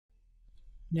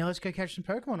Now let's go catch some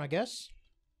Pokemon, I guess.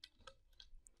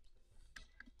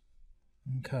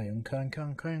 Okay.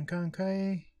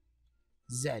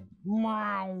 Z.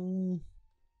 Meow.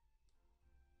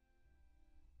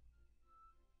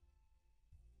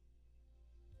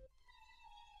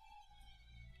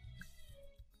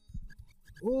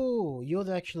 Oh,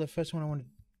 you're actually the first one I want to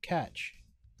catch.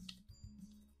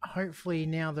 Hopefully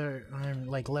now that I'm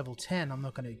like level 10, I'm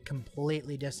not going to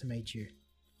completely decimate you.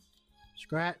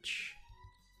 Scratch.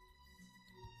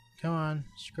 Come on,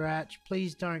 Scratch.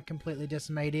 Please don't completely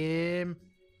decimate him.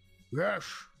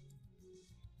 Rush.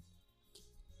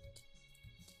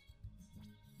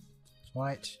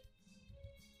 Fight.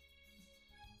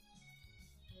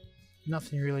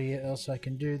 Nothing really else I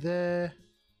can do there.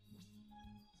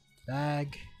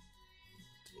 Bag.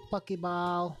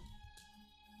 Pokeball.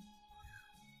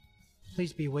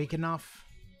 Please be weak enough.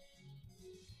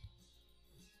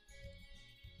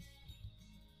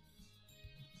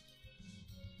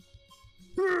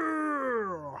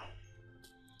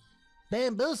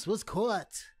 Bamboos was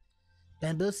caught.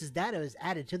 Bamboos's data is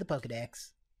added to the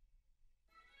Pokedex.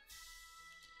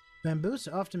 Bamboos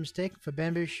are often mistaken for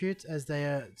bamboo shoots as they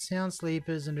are sound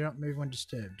sleepers and do not move when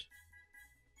disturbed.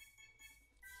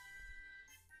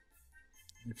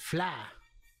 Fly.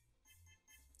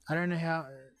 I don't know how...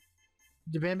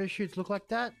 do bamboo shoots look like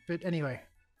that? But anyway.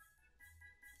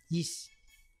 Yes.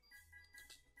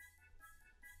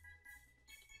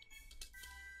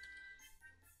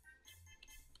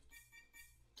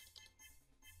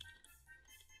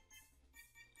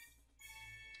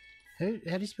 How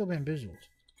do you spell bamboozled?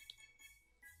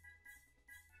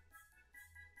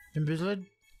 Bamboozled?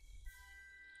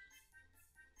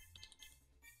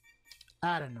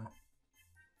 I don't know.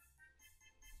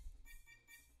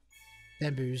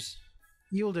 Bamboos.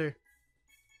 You'll do.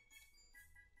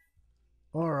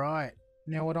 Alright.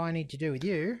 Now what I need to do with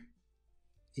you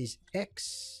is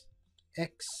X.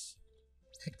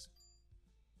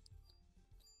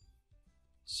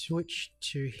 Switch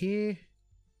to here.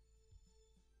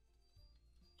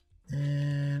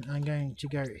 And I'm going to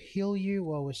go heal you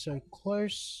while we're so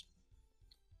close.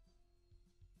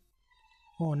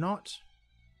 Or not.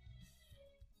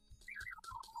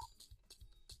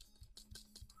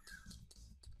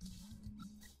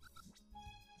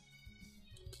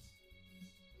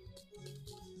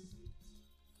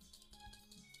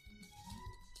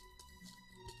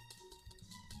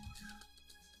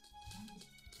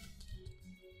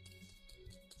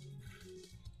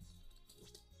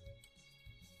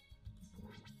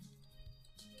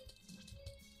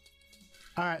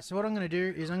 Alright, so what I'm going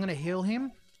to do is I'm going to heal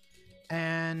him,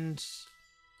 and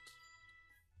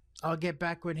I'll get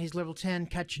back when he's level 10,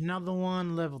 catch another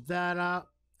one, level that up,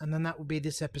 and then that will be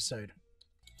this episode.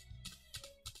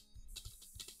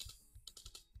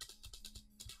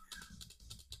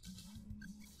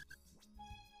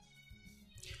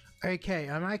 Okay,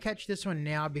 I might catch this one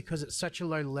now because it's such a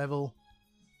low level,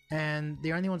 and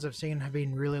the only ones I've seen have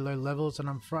been really low levels, and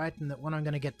I'm frightened that when I'm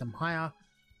going to get them higher,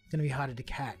 it's going to be harder to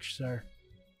catch, so...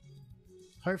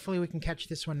 hopefully we can catch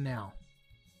this one now.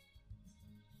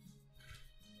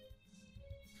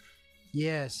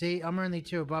 Yeah, see, I'm only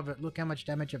 2 above it. Look how much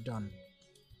damage I've done.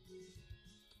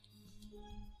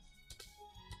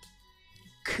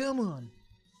 Come on!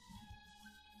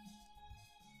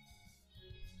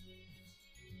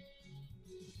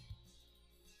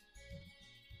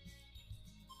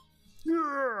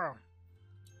 Yeah!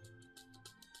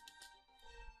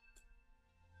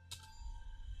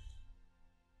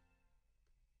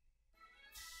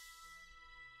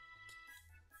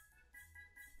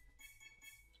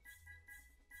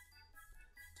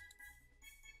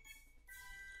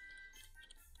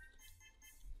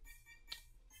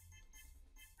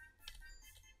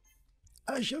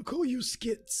 I shall call you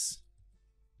Skits.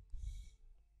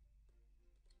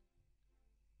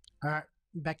 Alright,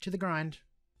 back to the grind.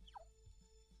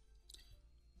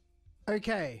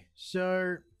 Okay,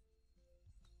 so...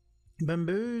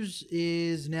 Bamboos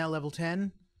is now level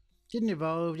 10. Didn't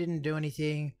evolve, didn't do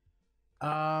anything.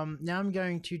 Now I'm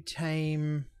going to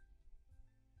tame...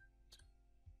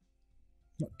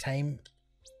 Not tame.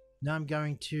 Now I'm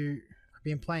going to... I've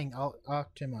been playing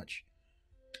Arc too much.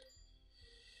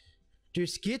 Do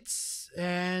Skits,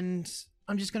 and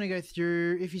I'm just going to go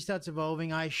through. If he starts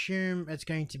evolving, I assume it's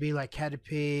going to be like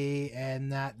Caterpie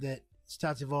and that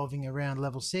starts evolving around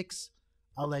level 6.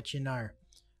 I'll let you know.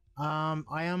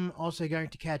 I am also going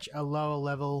to catch a lower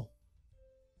level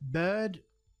bird.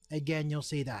 Again, you'll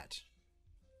see that.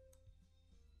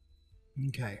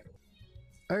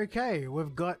 Okay,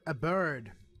 we've got a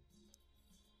bird.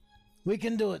 We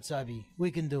can do it, Sabi.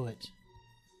 We can do it.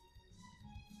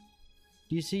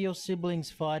 Do you see your siblings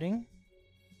fighting?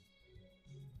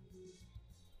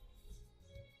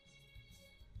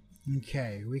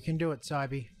 Okay, we can do it,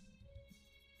 Sybe.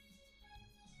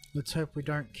 Let's hope we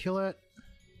don't kill it.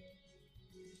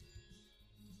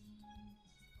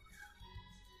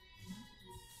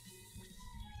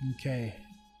 Okay.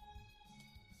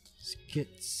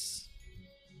 Skits.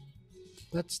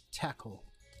 Let's tackle.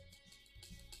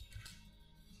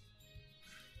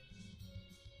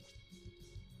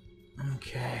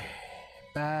 Okay.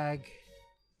 Bag.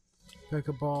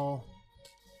 Pokeball.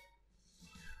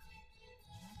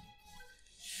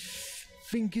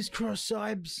 Fingers crossed,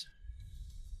 Sibes.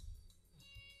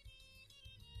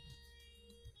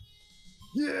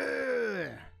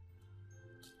 Yeah!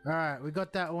 Alright, we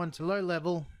got that one to low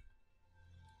level.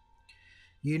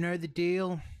 You know the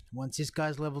deal. Once this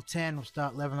guy's level 10, we'll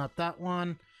start leveling up that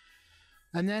one.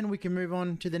 And then we can move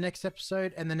on to the next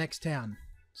episode and the next town.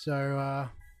 So,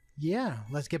 yeah,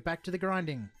 let's get back to the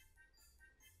grinding.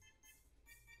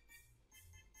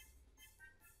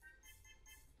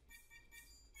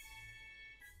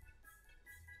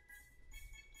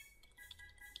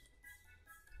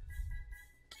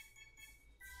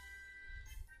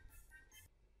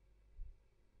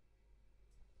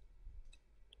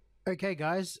 Okay,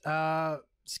 guys,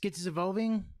 Skits is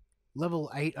evolving.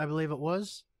 Level 8, I believe it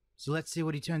was. So let's see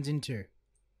what he turns into.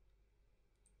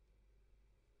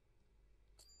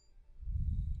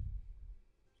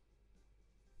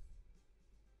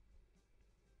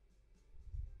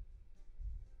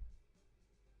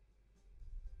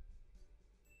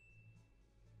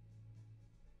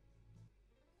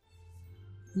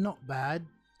 Not bad.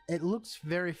 It looks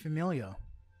very familiar.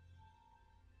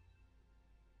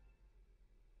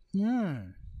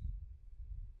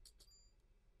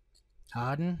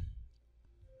 Harden.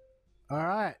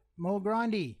 Alright, more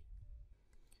grindy.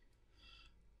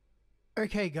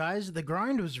 Okay, guys, the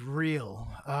grind was real.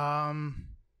 I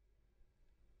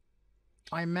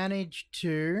managed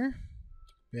to...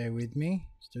 Bear with me.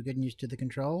 Still getting used to the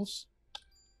controls.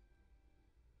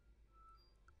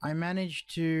 I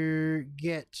managed to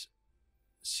get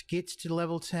Skits to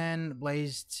level 10.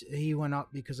 Blaze, he went up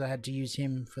because I had to use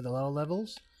him for the lower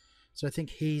levels. So I think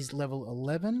he's level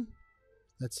 11.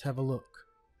 Let's have a look.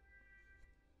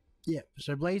 Yep,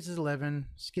 so Blaze is 11,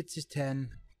 Skits is 10,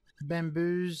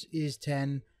 Bamboos is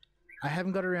 10. I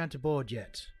haven't got around to board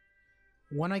yet.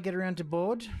 When I get around to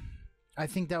board, I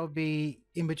think that would be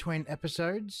in between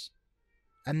episodes,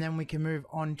 and then we can move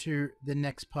on to the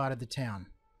next part of the town.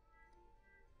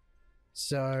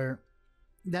 So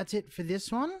that's it for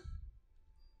this one.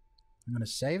 I'm going to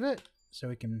save it so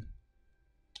we can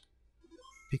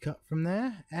pick up from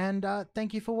there. And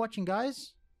thank you for watching,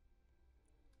 guys.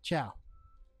 Ciao.